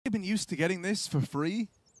they've been used to getting this for free.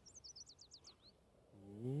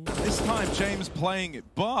 This time, James playing it,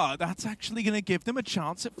 but that's actually going to give them a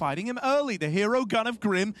chance at fighting him early. The hero gun of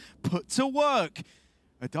Grim put to work.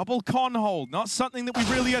 A double con hold, not something that we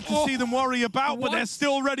really had to see them worry about, but they're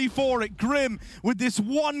still ready for it. Grim, with this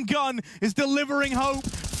one gun, is delivering hope.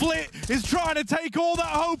 Flit is trying to take all that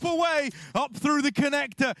hope away. Up through the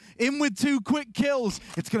connector, in with 2 quick kills.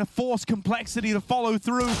 It's going to force Complexity to follow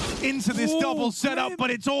through into this double setup, Grim.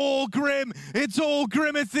 but it's all Grim. It's all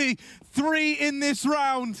Grimithy. 3 in this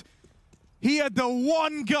round. He had the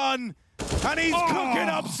one gun, and he's cooking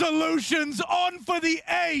up solutions on for the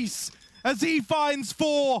ace as he finds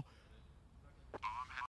 4.